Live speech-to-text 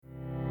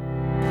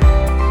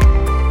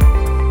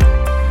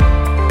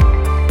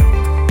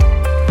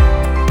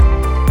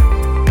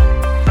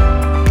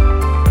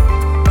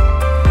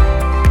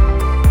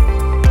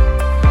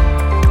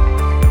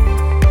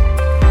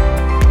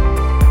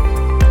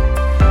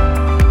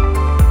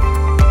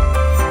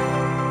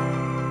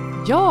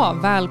Ja,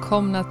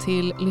 välkomna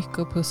till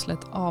Lyckopusslet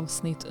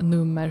avsnitt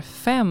nummer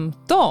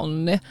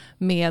 15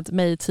 med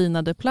mig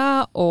Tina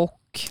Depla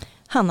och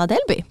Hanna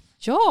Delby.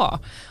 Ja,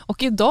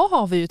 och idag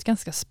har vi ett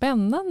ganska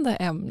spännande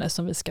ämne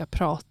som vi ska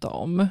prata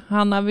om.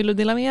 Hanna, vill du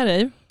dela med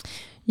dig?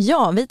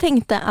 Ja, vi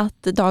tänkte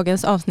att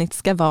dagens avsnitt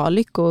ska vara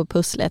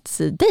Lyckopusslets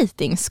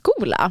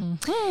dejtingskola.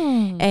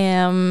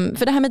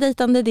 För det här med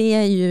dejtande, det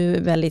är ju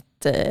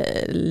väldigt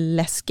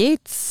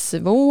läskigt,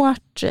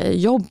 svårt,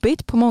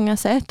 jobbigt på många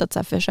sätt. Att så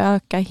här,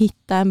 försöka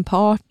hitta en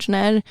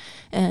partner.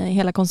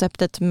 Hela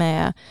konceptet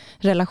med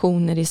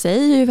relationer i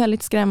sig är ju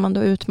väldigt skrämmande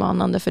och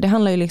utmanande. För det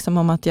handlar ju liksom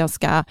om att jag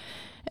ska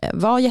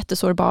vara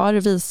jättesårbar,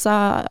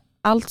 visa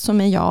allt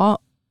som är jag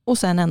och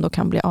sen ändå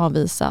kan bli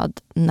avvisad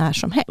när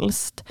som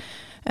helst.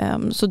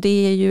 Så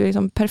det är ju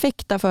liksom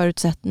perfekta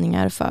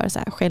förutsättningar för så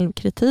här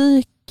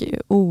självkritik,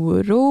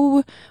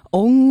 oro,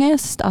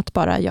 ångest att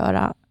bara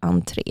göra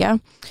entré.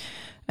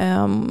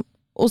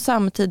 Och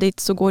samtidigt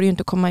så går det ju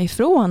inte att komma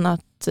ifrån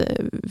att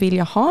vill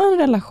jag ha en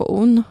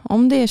relation,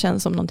 om det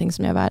känns som någonting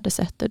som jag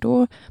värdesätter,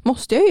 då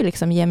måste jag ju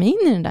liksom ge mig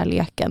in i den där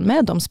leken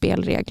med de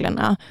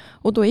spelreglerna.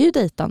 Och då är ju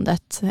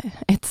dejtandet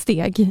ett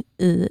steg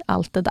i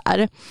allt det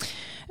där.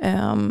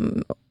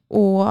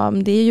 Och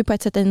det är ju på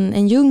ett sätt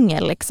en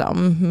djungel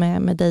liksom,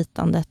 med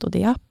dejtandet, och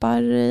det är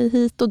appar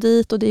hit och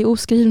dit och det är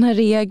oskrivna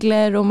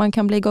regler och man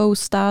kan bli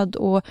ghostad,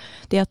 och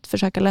det är att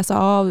försöka läsa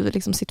av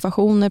liksom,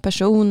 situationer,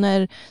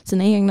 personer,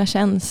 sina egna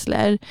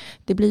känslor.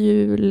 Det blir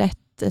ju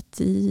lätt ett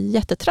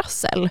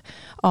jättetrassel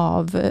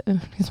av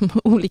liksom,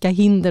 olika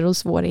hinder och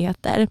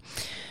svårigheter.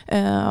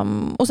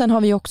 Och sen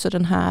har vi också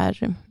den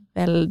här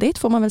väldigt,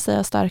 får man väl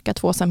säga, starka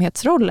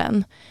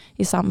tvåsamhetsrollen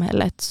i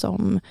samhället,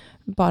 som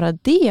bara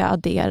det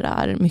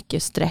adderar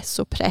mycket stress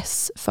och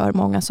press för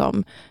många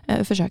som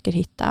försöker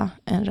hitta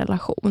en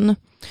relation.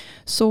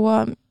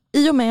 Så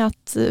i och med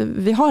att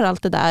vi har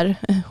allt det där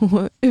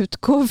att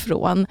utgå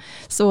från,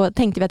 så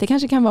tänkte vi att det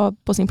kanske kan vara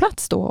på sin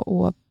plats då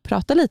och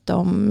prata lite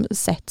om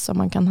sätt som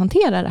man kan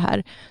hantera det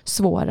här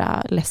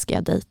svåra,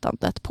 läskiga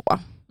dejtandet på.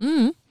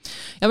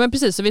 Ja, men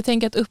precis, så vi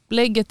tänker att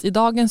upplägget i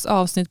dagens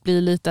avsnitt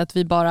blir lite att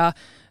vi bara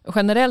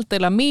generellt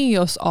delar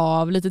med oss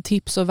av lite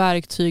tips och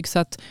verktyg, så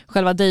att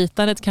själva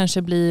dejtandet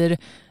kanske blir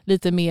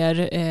lite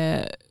mer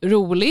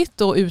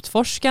roligt och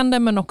utforskande,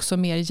 men också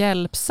mer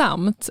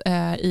hjälpsamt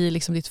i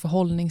liksom ditt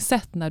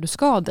förhållningssätt när du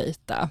ska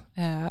dejta.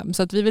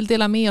 Så att vi vill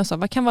dela med oss av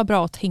vad kan vara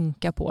bra att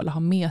tänka på eller ha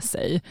med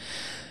sig.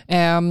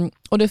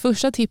 Och det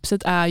första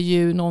tipset är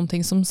ju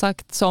någonting som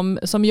sagt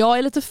som jag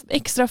är lite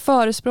extra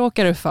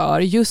förespråkare för,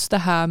 just det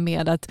här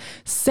med att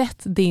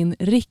sätt din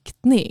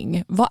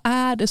riktning. Vad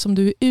är det som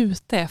du är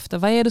ute efter?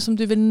 Vad är det som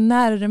du vill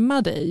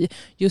närma dig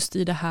just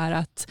i det här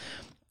att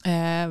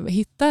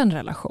hitta en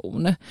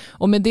relation?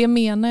 Och med det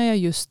menar jag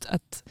just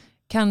att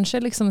kanske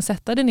liksom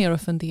sätta dig ner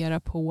och fundera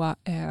på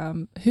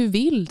hur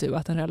vill du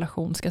att en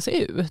relation ska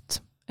se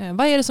ut?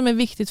 Vad är det som är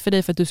viktigt för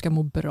dig för att du ska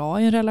må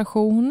bra i en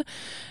relation?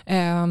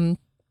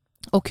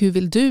 Och hur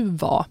vill du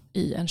vara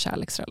i en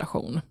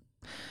kärleksrelation?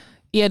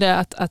 Är det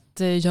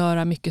att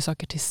göra mycket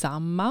saker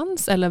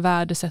tillsammans, eller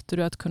värdesätter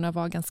du att kunna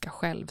vara ganska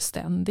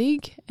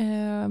självständig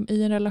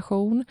i en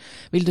relation?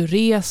 Vill du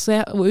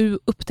resa och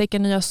upptäcka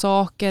nya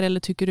saker, eller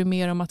tycker du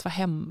mer om att vara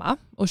hemma?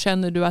 Och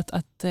känner du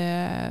att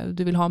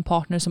du vill ha en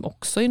partner som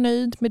också är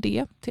nöjd med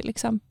det, till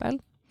exempel?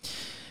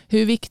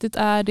 Hur viktigt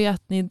är det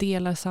att ni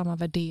delar samma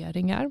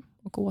värderingar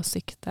och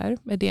åsikter?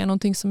 Är det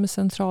någonting som är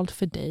centralt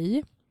för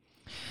dig?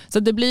 Så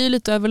det blir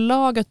lite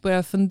överlag att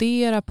börja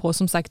fundera på,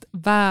 som sagt,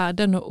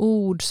 värden och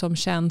ord som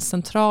känns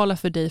centrala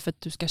för dig, för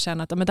att du ska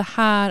känna att men det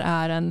här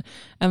är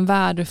en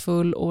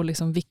värdefull och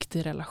liksom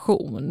viktig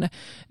relation.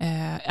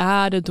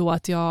 Är det då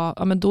att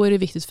då är det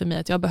viktigt för mig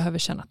att jag behöver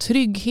känna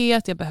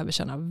trygghet, jag behöver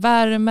känna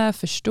värme,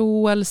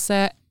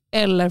 förståelse,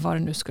 eller vad det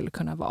nu skulle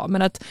kunna vara.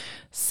 Men att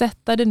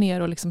sätta det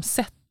ner och liksom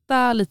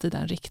sätta lite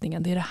den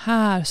riktningen. Det är det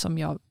här som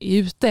jag är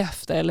ute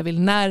efter eller vill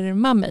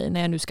närma mig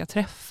när jag nu ska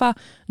träffa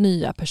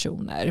nya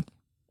personer.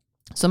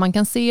 Så man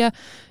kan se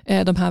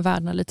de här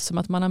värdena lite som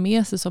att man har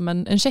med sig som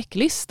en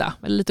checklista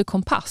eller lite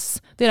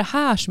kompass. Det är det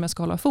här som jag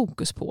ska hålla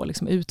fokus på,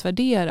 liksom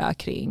utvärdera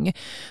kring.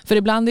 För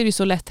ibland är det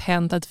så lätt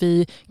hänt att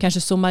vi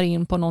kanske zoomar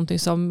in på någonting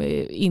som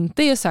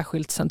inte är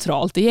särskilt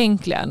centralt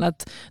egentligen.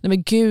 Att, nej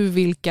men gud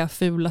vilka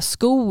fula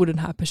skor den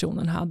här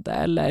personen hade.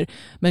 Eller,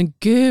 men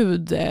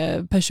gud,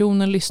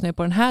 personen lyssnar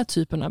på den här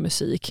typen av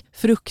musik.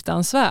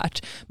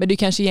 Fruktansvärt. Men det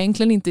kanske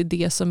egentligen inte är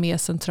det som är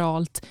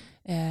centralt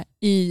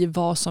i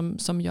vad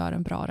som gör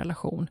en bra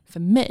relation för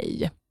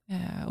mig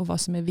och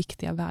vad som är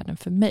viktiga värden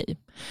för mig.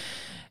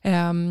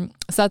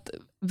 Så att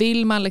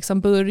vill man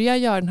liksom börja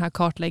göra den här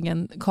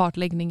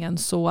kartläggningen,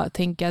 så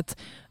tänker jag att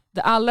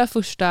det allra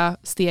första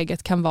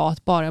steget kan vara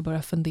att bara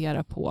börja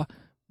fundera på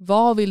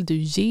vad vill du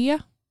ge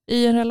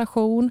i en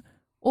relation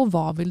och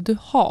vad vill du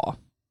ha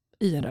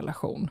i en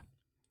relation.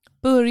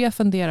 Börja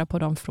fundera på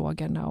de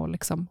frågorna och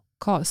liksom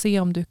se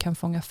om du kan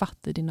fånga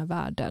fatt i dina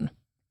värden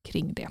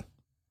kring det.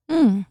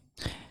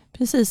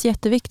 Precis,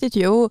 jätteviktigt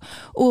ju.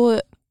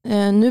 Och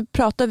nu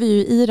pratar vi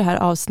ju i det här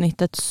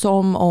avsnittet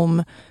som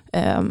om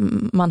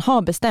man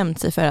har bestämt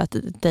sig för att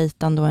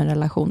dejtande och en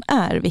relation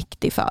är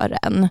viktig för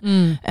en.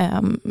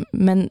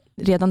 Men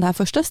redan det här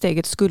första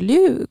steget skulle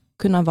ju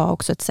kunna vara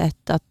också ett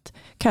sätt att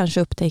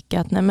kanske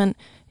upptäcka att nej, men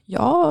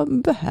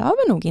jag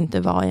behöver nog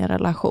inte vara i en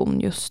relation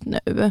just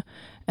nu.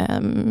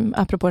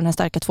 Apropå den här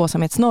starka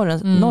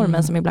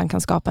tvåsamhetsnormen som ibland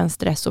kan skapa en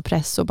stress och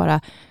press och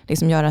bara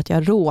liksom göra att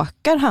jag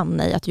råkar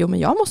hamna i att men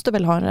jag måste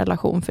väl ha en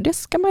relation, för det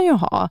ska man ju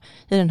ha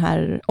i den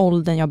här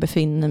åldern jag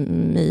befinner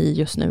mig i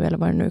just nu eller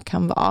vad det nu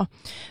kan vara.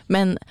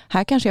 Men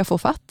här kanske jag får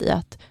fatt i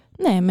att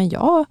nej, men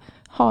jag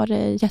har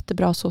det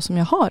jättebra så som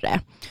jag har det.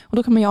 Och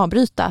då kan man ju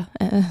avbryta.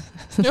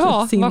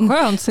 Ja, vad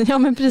skönt. Ja,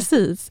 men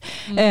precis.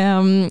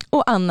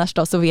 Och annars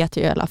då så vet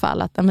jag i alla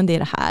fall att men det är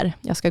det här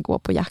jag ska gå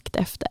på jakt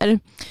efter.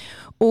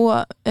 Och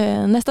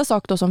nästa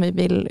sak då som vi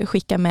vill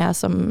skicka med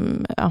som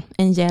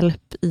en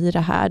hjälp i det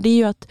här, det är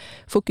ju att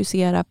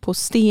fokusera på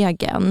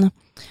stegen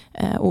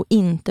och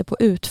inte på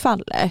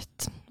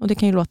utfallet. Och det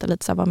kan ju låta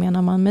lite så här, vad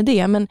menar man med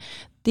det? Men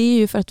det är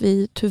ju för att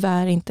vi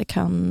tyvärr inte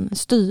kan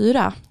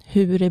styra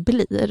hur det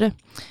blir.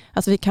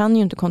 Alltså vi kan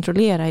ju inte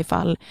kontrollera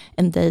ifall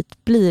en dejt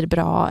blir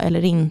bra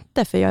eller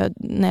inte. För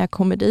när jag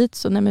kommer dit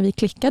så nej, men vi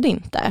klickade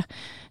inte.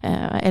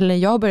 Eller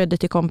jag började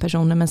tycka om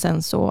personen men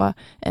sen så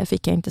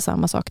fick jag inte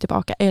samma sak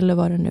tillbaka. Eller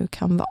vad det nu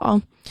kan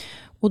vara.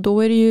 Och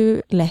då är det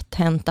ju lätt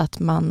hänt att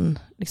man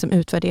liksom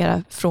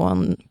utvärderar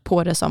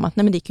på det som att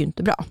nej, men det gick ju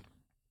inte bra.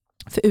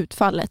 För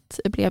utfallet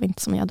blev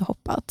inte som jag hade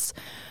hoppats.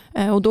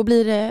 Och då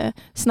blir det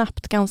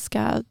snabbt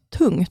ganska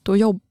tungt och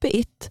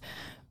jobbigt.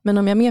 Men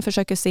om jag mer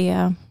försöker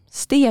se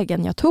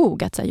stegen jag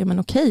tog, att säga, men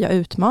okej, jag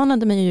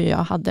utmanade mig och jag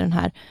hade den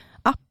här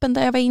appen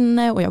där jag var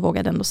inne och jag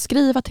vågade ändå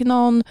skriva till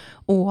någon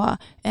och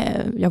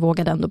jag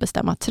vågade ändå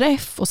bestämma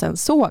träff och sen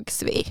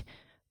sågs vi.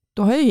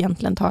 Då har jag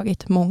egentligen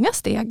tagit många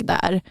steg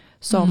där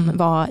som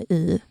var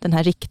i den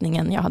här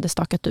riktningen jag hade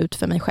stakat ut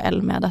för mig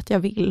själv med att jag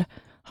vill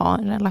ha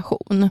en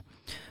relation.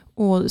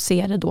 Och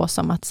ser det då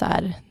som att så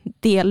här,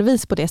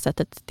 delvis på det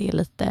sättet det är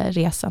lite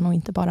resan och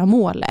inte bara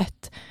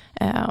målet.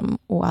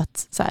 Och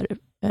att så här,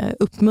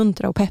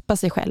 uppmuntra och peppa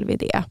sig själv i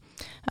det.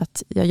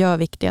 Att jag gör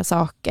viktiga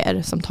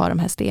saker som tar de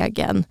här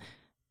stegen.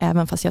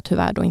 Även fast jag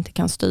tyvärr då inte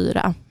kan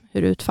styra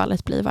hur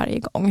utfallet blir varje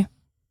gång.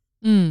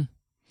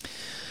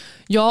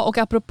 Ja, och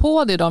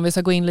apropå det då, om vi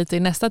ska gå in lite i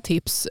nästa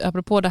tips,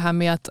 apropå det här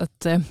med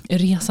att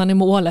resan i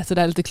målet, det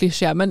där är lite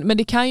klyschiga, men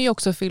det kan ju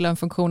också fylla en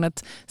funktion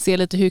att se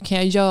lite hur kan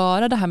jag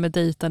göra det här med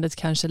dejtandet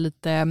kanske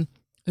lite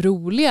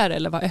roligare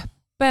eller vara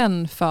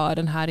öppen för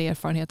den här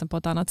erfarenheten på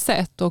ett annat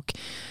sätt. Och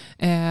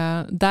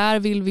där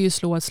vill vi ju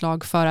slå ett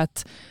slag för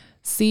att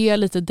se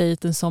lite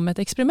dejten som ett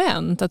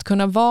experiment. Att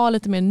kunna vara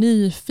lite mer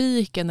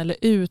nyfiken eller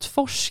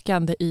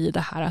utforskande i det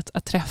här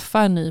att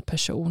träffa en ny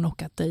person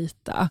och att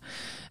dejta.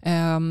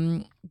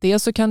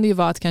 Dels så kan det ju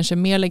vara att kanske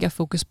mer lägga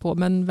fokus på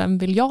men vem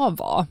vill jag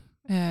vara?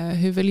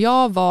 Hur vill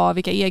jag vara?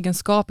 Vilka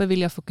egenskaper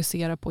vill jag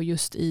fokusera på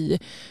just i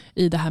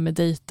det här med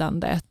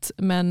dejtandet?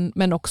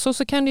 Men också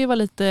så kan det ju vara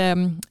lite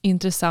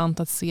intressant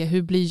att se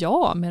hur blir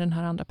jag med den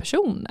här andra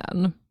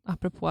personen?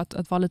 Apropå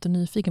att vara lite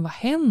nyfiken, vad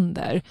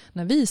händer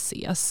när vi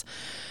ses?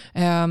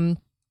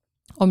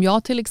 Om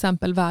jag till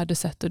exempel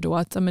värdesätter då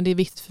att men det är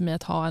viktigt för mig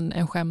att ha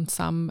en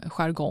skämtsam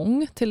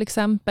jargong till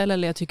exempel,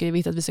 eller jag tycker det är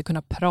viktigt att vi ska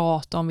kunna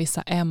prata om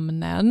vissa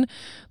ämnen,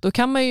 då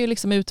kan man ju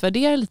liksom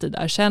utvärdera lite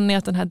där. Känner jag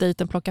att den här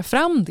dejten plockar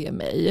fram det i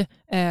mig?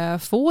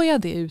 Får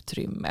jag det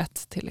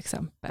utrymmet till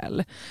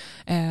exempel?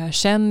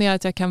 Känner jag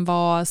att jag kan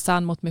vara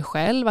sann mot mig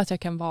själv, att jag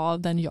kan vara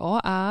den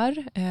jag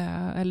är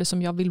eller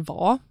som jag vill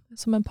vara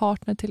som en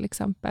partner till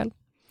exempel?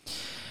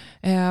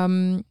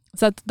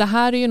 Så att det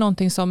här är ju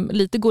någonting som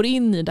lite går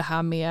in i det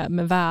här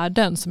med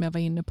värden som jag var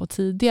inne på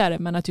tidigare,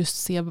 men att just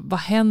se vad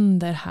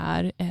händer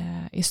här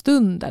i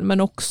stunden,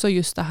 men också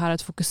just det här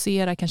att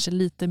fokusera kanske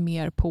lite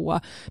mer på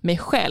mig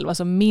själv,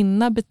 alltså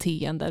mina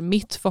beteenden,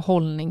 mitt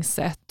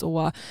förhållningssätt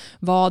och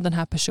vad den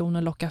här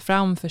personen lockar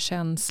fram för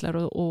känslor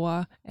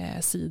och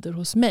sidor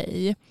hos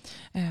mig.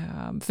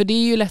 För det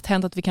är ju lätt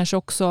hänt att vi kanske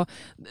också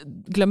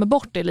glömmer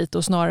bort det lite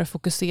och snarare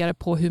fokuserar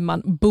på hur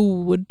man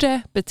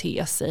borde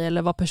bete sig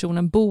eller vad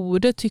personen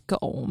borde tycka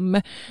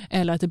om,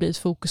 eller att det blir ett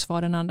fokus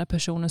vad den andra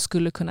personen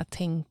skulle kunna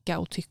tänka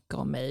och tycka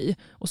om mig.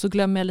 Och så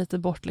glömmer jag lite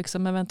bort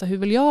liksom, men vänta, hur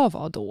vill jag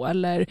vara då?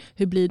 Eller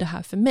hur blir det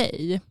här för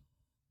mig?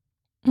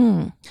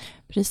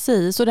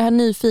 Precis, och det här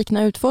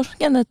nyfikna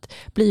utforskandet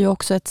blir ju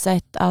också ett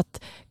sätt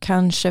att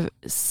kanske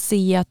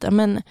se att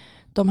men,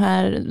 de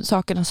här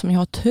sakerna som jag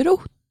har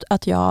trott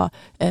att jag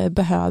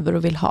behöver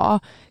och vill ha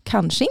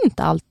kanske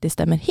inte alltid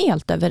stämmer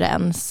helt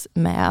överens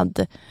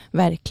med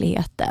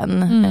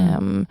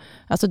verkligheten.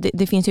 Alltså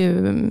det finns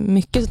ju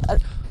mycket...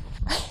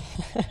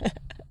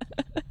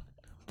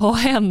 Vad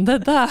hände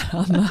där,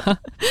 Anna?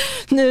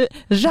 Nu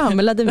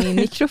ramlade min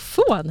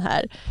mikrofon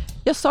här.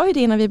 Jag sa ju det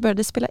innan vi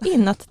började spela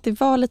in att det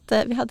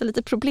var vi hade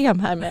lite problem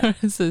här med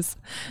precis.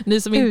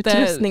 Ni som inte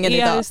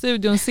är i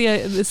studion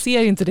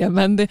ser inte det,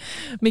 men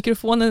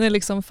mikrofonen är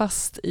liksom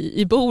fast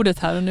i bordet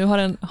här och nu har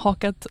den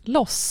hakat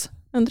loss.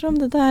 Undrar om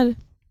det där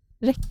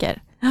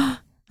räcker.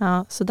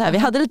 Ja, sådär. Vi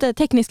hade lite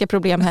tekniska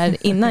problem här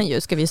innan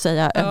ju, ska vi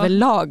säga,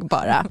 överlag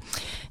bara.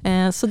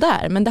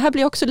 Sådär, men det här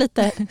blir också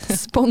lite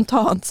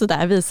spontant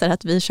sådär, visar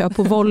att vi kör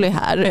på volley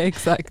här.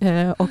 Exakt.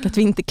 Och att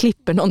vi inte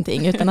klipper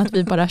någonting utan att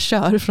vi bara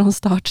kör från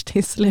start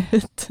till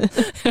slut.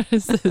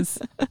 Precis.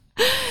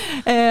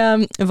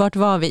 Vart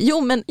var vi?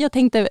 Jo, men jag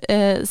tänkte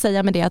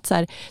säga med det att så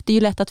här, det är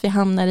ju lätt att vi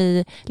hamnar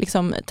i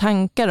liksom,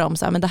 tankar om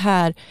så här, men det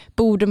här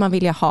borde man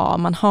vilja ha.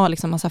 Man har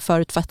liksom massa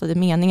förutfattade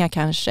meningar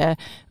kanske,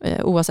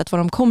 oavsett var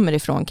de kommer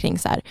ifrån kring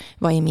så här,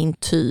 vad är min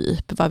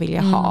typ, vad vill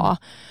jag ha?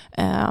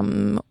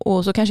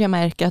 Och så kanske jag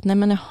märker att nej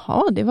men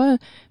jaha, det var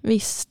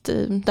visst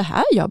det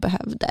här jag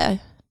behövde.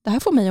 Det här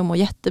får mig att må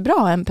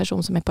jättebra, en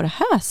person som är på det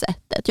här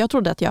sättet. Jag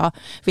trodde att jag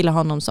ville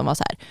ha någon som var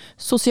så här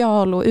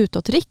social och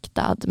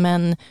utåtriktad,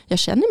 men jag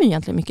känner mig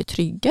egentligen mycket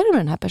tryggare med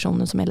den här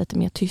personen som är lite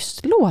mer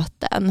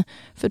tystlåten.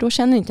 För då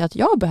känner inte jag att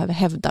jag behöver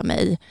hävda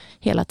mig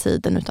hela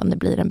tiden, utan det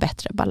blir en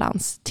bättre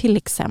balans, till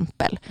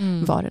exempel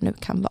vad det nu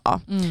kan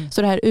vara.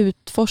 Så det här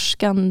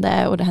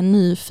utforskande och det här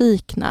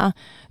nyfikna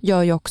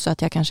gör ju också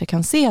att jag kanske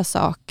kan se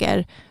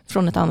saker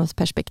från ett annat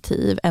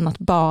perspektiv än att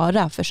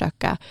bara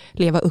försöka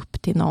leva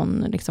upp till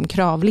någon liksom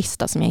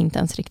kravlista som jag inte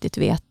ens riktigt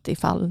vet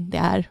ifall det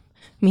är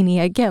min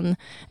egen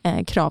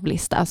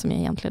kravlista som jag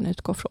egentligen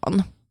utgår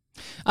från.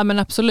 Ja men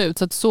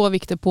absolut, så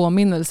viktig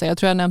påminnelse. Jag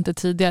tror jag nämnde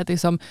tidigare att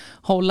liksom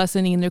hålla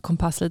sin inre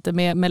kompass lite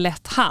med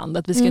lätt hand.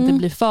 Att vi ska inte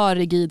bli för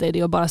rigida i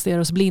det och bara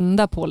stirra oss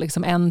blinda på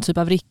liksom en typ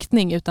av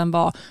riktning, utan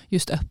vara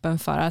just öppen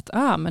för att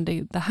men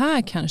det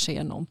här kanske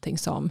är någonting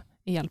som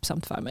är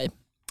hjälpsamt för mig.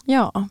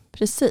 Ja,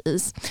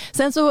 precis.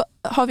 Sen så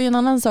har vi en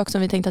annan sak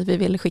som vi tänkte att vi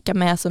vill skicka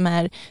med, som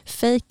är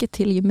fake it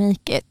till you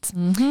make it.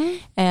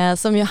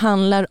 Som ju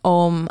handlar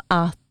om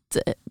att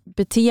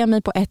bete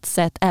mig på ett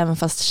sätt även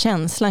fast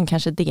känslan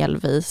kanske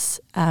delvis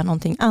är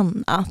någonting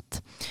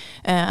annat.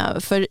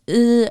 För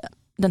i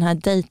den här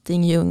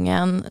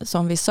dejtingdjungeln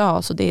som vi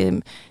sa, så det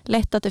är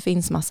lätt att det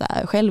finns massa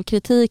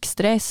självkritik,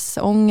 stress,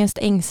 ångest,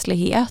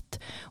 ängslighet,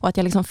 och att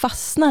jag liksom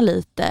fastnar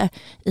lite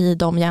i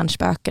de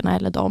hjärnspökena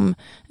eller de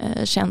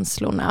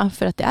känslorna,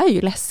 för att det är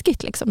ju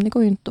läskigt liksom. Det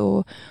går ju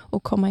inte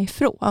att komma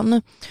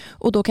ifrån.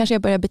 Och då kanske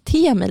jag börjar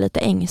bete mig lite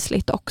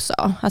ängsligt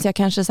också. Alltså jag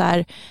kanske så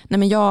här, nej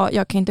men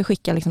jag kan inte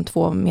skicka liksom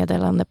 2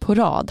 meddelanden på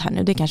rad här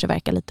nu, det kanske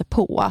verkar lite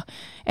på.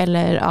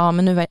 Eller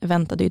men nu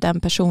väntade ju den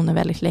personen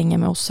väldigt länge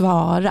med att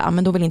svara,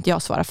 men då vill inte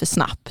jag svara för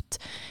snabbt.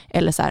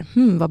 Eller så här,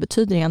 vad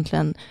betyder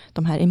egentligen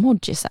de här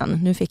emojisen?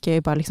 Nu fick jag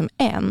ju bara liksom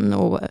en,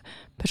 och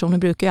personen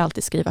brukar ju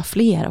alltid skriva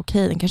fler.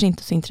 Okej, den kanske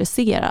inte är så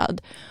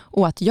intresserad.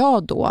 Och att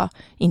jag då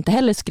inte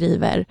heller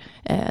skriver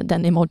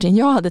den emojin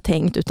jag hade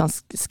tänkt, utan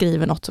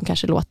skriver något som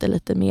kanske låter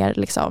lite mer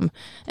liksom,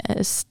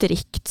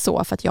 strikt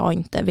så, för att jag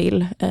inte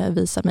vill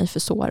visa mig för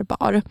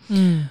sårbar.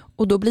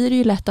 Och då blir det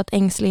ju lätt att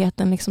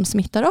ängsligheten liksom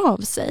smittar av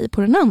sig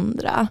på den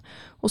andra.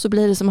 Och så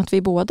blir det som att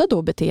vi båda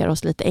då beter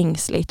oss lite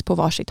ängsligt på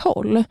varsitt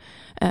håll.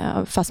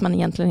 Fast man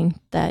egentligen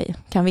inte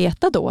kan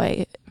veta då,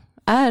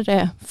 är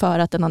det för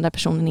att den andra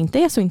personen inte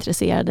är så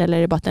intresserad, eller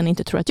är det bara att den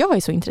inte tror att jag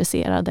är så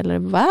intresserad, eller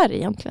vad är det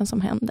egentligen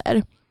som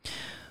händer?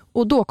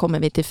 Och då kommer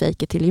vi till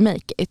fake it till you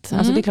make it.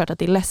 Alltså det är klart att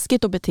det är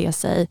läskigt att bete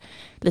sig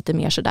lite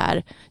mer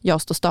sådär,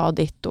 jag står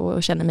stadigt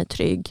och känner mig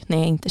trygg när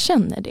jag inte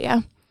känner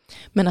det.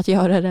 Men att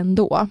göra det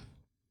ändå.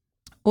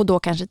 Och då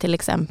kanske till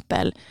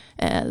exempel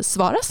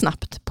svara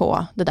snabbt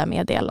på det där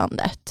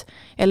meddelandet.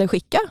 Eller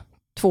skicka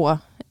 2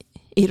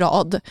 i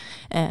rad.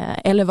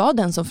 Eller var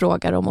den som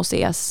frågar om att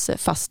ses,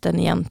 fastän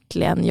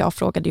egentligen jag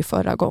frågade ju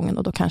förra gången,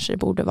 och då kanske det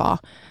borde vara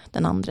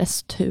den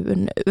andres tur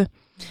nu.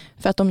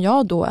 För att om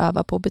jag då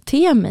övar på att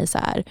bete mig så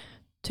här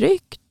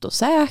tryggt och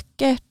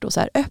säkert och så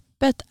här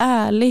öppet,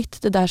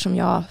 ärligt, det där som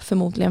jag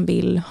förmodligen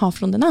vill ha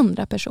från den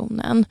andra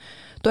personen,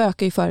 då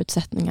ökar ju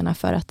förutsättningarna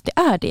för att det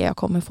är det jag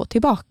kommer få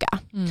tillbaka.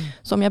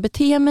 Så om jag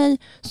beter mig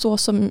så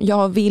som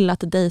jag vill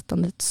att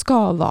dejtandet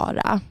ska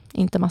vara,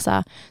 inte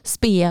massa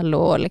spel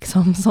och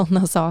liksom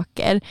sådana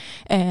saker,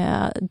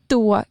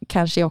 då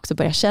kanske jag också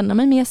börjar känna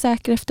mig mer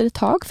säker efter ett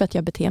tag, för att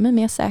jag beter mig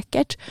mer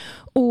säkert.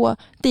 Och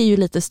det är ju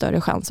lite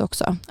större chans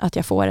också att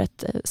jag får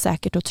ett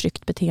säkert och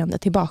tryggt beteende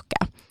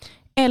tillbaka.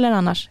 Eller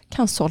annars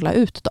kan sålla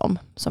ut dem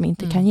som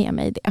inte kan ge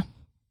mig det.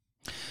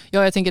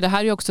 Ja, jag tänker det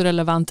här är också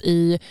relevant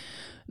i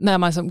när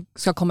man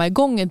ska komma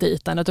igång i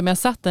dejtandet. Om jag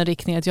satt den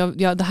riktningen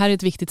att det här är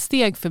ett viktigt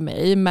steg för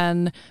mig,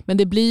 men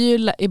det blir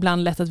ju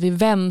ibland lätt att vi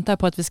väntar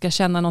på att vi ska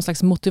känna någon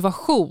slags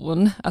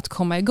motivation att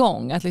komma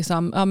igång. Att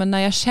liksom, men när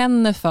jag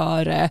känner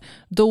för det,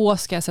 då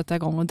ska jag sätta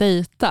igång och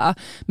dejta.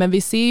 Men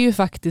vi ser ju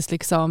faktiskt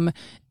liksom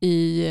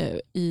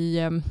i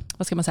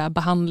vad ska man säga,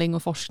 behandling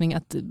och forskning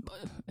att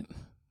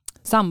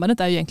sambandet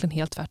är ju egentligen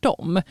helt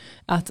tvärtom.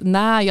 Att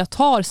när jag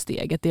tar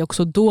steget, det är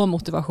också då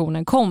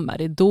motivationen kommer.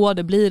 Det är då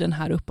det blir den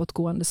här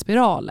uppåtgående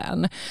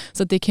spiralen.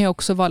 Så att det kan ju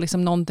också vara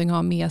liksom någonting att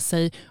ha med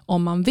sig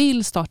om man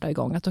vill starta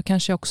igång. Att då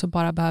kanske jag också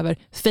bara behöver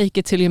fake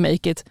it till you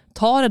make it.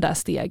 Ta det där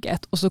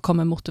steget och så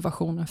kommer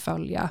motivationen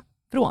följa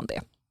från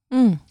det.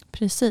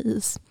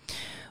 Precis.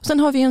 Sen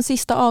har vi en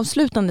sista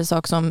avslutande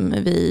sak som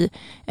vi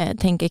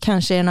tänker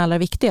kanske är den allra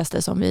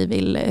viktigaste som vi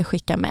vill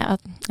skicka med.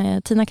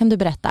 Tina, kan du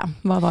berätta?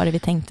 Vad var det vi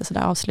tänkte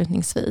sådär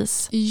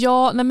avslutningsvis?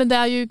 Ja, men det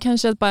är ju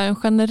kanske bara en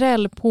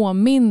generell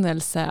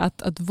påminnelse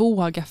att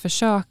våga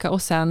försöka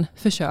och sen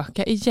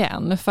försöka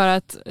igen. För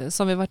att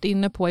som vi varit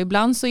inne på,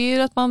 ibland så är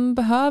det att man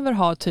behöver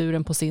ha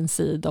turen på sin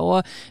sida.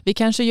 Och vi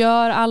kanske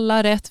gör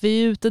alla rätt,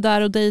 vi är ute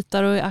där och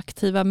dejtar och är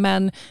aktiva,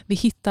 men vi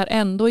hittar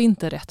ändå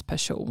inte rätt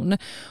person.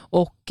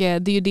 Och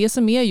det är ju det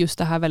som är just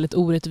det här väldigt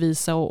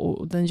orättvisa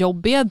och den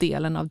jobbiga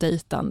delen av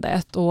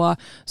dejtandet. Och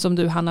som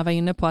du, Hanna, var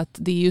inne på, att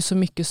det är ju så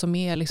mycket som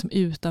är liksom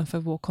utanför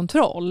vår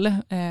kontroll.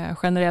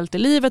 Generellt i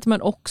livet,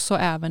 men också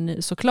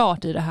även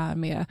såklart i det här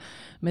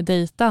med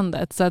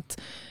dejtandet. Så att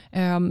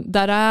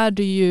där är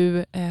det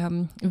ju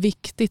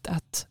viktigt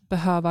att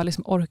behöva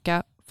liksom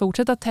orka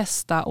fortsätta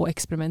testa och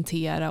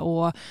experimentera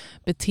och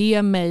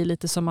bete mig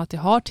lite som att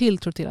jag har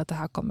tilltro till att det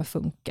här kommer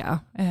funka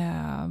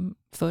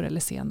förr eller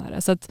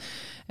senare. Så att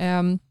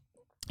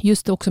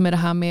just också med det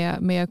här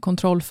med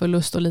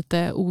kontrollförlust och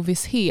lite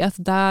ovisshet,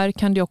 där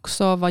kan det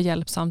också vara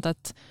hjälpsamt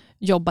att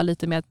jobba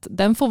lite med att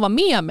den får vara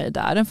med mig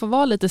där. Den får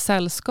vara lite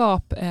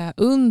sällskap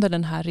under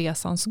den här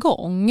resans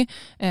gång.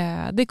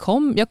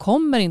 Jag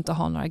kommer inte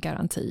ha några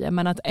garantier,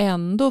 men att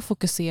ändå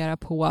fokusera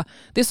på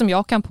det som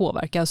jag kan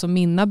påverka, alltså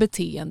mina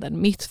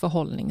beteenden, mitt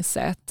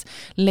förhållningssätt,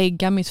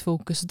 lägga mitt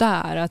fokus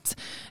där. Att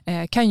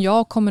kan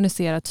jag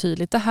kommunicera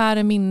tydligt, det här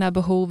är mina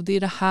behov, det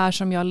är det här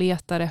som jag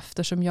letar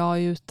efter, som jag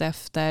är ute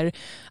efter.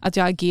 Att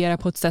jag agerar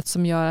på ett sätt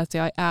som gör att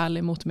jag är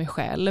ärlig mot mig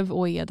själv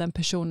och är den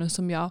personen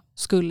som jag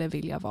skulle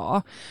vilja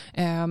vara.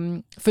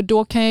 För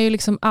då kan jag ju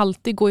liksom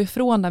alltid gå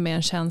ifrån där med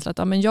en känsla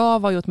att men jag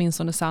var ju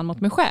åtminstone sann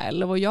mot mig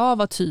själv och jag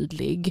var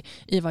tydlig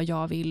i vad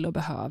jag vill och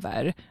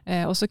behöver.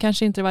 Och så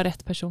kanske inte det var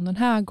rätt person den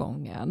här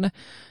gången.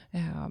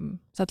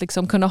 Så att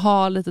liksom kunna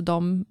ha lite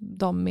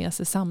dem med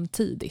sig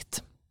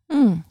samtidigt.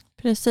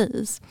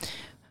 Precis.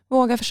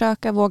 Våga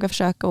försöka och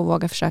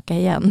våga försöka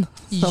igen.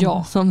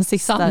 Som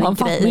sista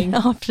sammanfattning.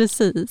 Grej. Ja,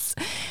 precis.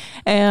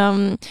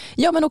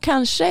 Ja, men och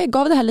kanske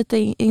gav det här lite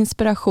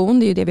inspiration,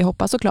 det är ju det vi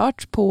hoppas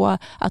såklart, på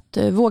att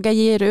våga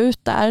ge er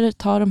ut där,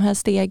 ta de här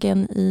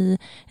stegen i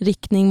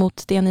riktning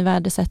mot det ni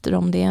värdesätter,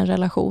 om det är en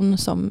relation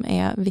som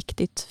är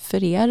viktigt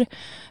för er.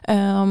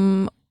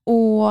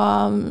 Och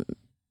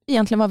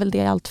egentligen var väl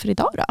det allt för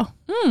idag då?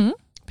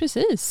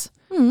 Precis.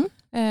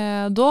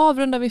 Då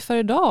avrundar vi för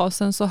idag och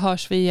sen så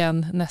hörs vi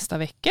igen nästa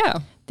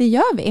vecka. Det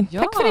gör vi.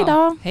 Ja. Tack för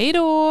idag. Hej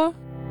då!